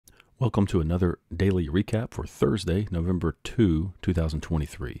Welcome to another daily recap for Thursday, November 2,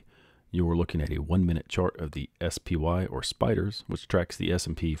 2023. You are looking at a 1-minute chart of the SPY or spiders, which tracks the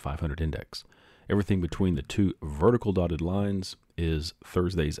S&P 500 index. Everything between the two vertical dotted lines is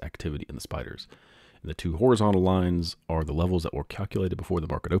Thursday's activity in the spiders. And the two horizontal lines are the levels that were calculated before the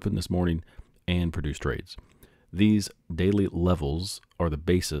market opened this morning and produced trades. These daily levels are the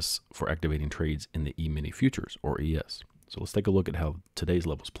basis for activating trades in the E-mini futures or ES. So let's take a look at how today's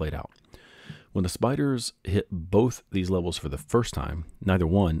levels played out. When the spiders hit both these levels for the first time, neither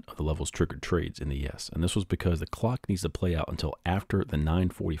one of the levels triggered trades in the ES. And this was because the clock needs to play out until after the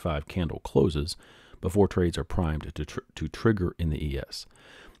 9:45 candle closes before trades are primed to trigger in the ES.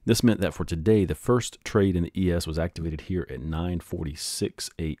 This meant that for today, the first trade in the ES was activated here at 9:46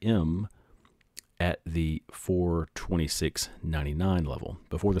 a.m. at the 426.99 level.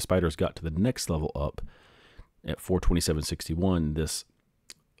 Before the spiders got to the next level up, at 427.61, this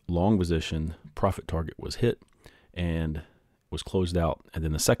long position profit target was hit and was closed out. And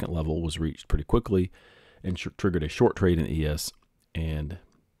then the second level was reached pretty quickly and triggered a short trade in ES. And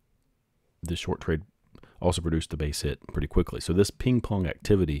this short trade also produced the base hit pretty quickly. So this ping pong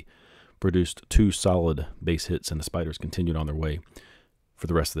activity produced two solid base hits, and the spiders continued on their way for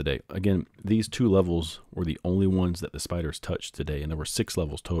the rest of the day. Again, these two levels were the only ones that the spiders touched today, and there were 6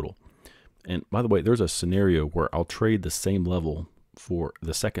 levels total. And by the way, there's a scenario where I'll trade the same level for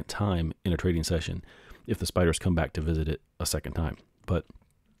the second time in a trading session if the spiders come back to visit it a second time. But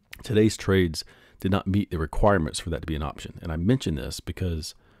today's trades did not meet the requirements for that to be an option. And I mention this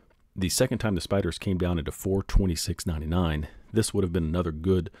because the second time the spiders came down into 426.99, this would have been another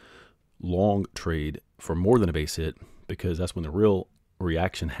good long trade for more than a base hit, because that's when the real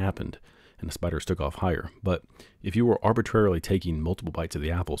reaction happened and the spiders took off higher. But if you were arbitrarily taking multiple bites of the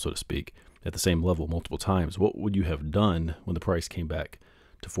apple, so to speak, at the same level multiple times, what would you have done when the price came back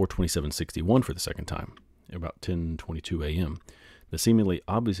to 427.61 for the second time at about 10:22 a.m.? The seemingly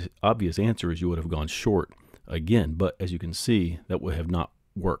obvious answer is you would have gone short again, but as you can see, that would have not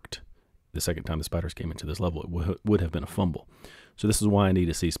worked the second time the spiders came into this level. It would have been a fumble. So this is why I need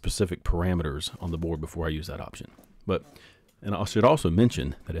to see specific parameters on the board before I use that option. And I should also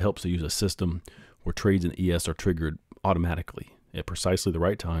mention that it helps to use a system where trades in ES are triggered automatically at precisely the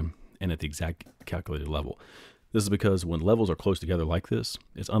right time and at the exact calculated level. This is because when levels are close together like this,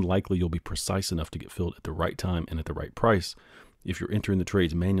 it's unlikely you'll be precise enough to get filled at the right time and at the right price if you're entering the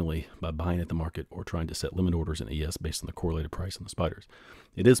trades manually by buying at the market or trying to set limit orders in ES based on the correlated price on the spiders.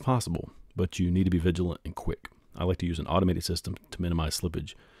 It is possible, but you need to be vigilant and quick. I like to use an automated system to minimize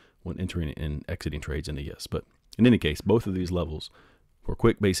slippage when entering and exiting trades in ES. But in any case, both of these levels were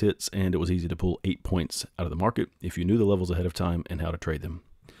quick base hits, and it was easy to pull 8 points out of the market if you knew the levels ahead of time and how to trade them.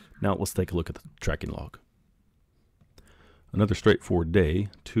 Now let's take a look at the tracking log. Another straightforward day.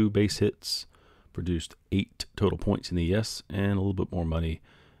 2 base hits produced 8 total points in the ES and a little bit more money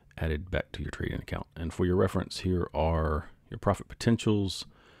added back to your trading account. And for your reference, here are your profit potentials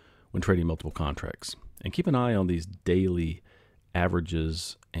when trading multiple contracts. And keep an eye on these daily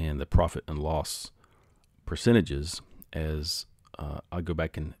averages and the profit and loss percentages as I go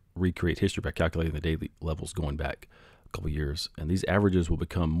back and recreate history by calculating the daily levels going back a couple years. And these averages will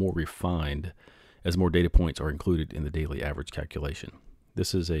become more refined as more data points are included in the daily average calculation.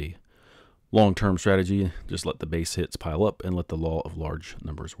 This is a long-term strategy. Just let the base hits pile up and let the law of large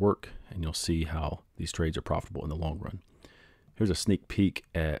numbers work, and you'll see how these trades are profitable in the long run. Here's a sneak peek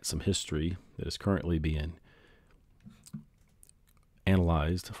at some history that is currently being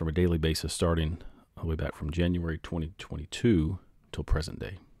analyzed from a daily basis starting all the way back from January 2022 till present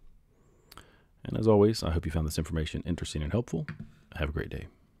day. And as always, I hope you found this information interesting and helpful. Have a great day.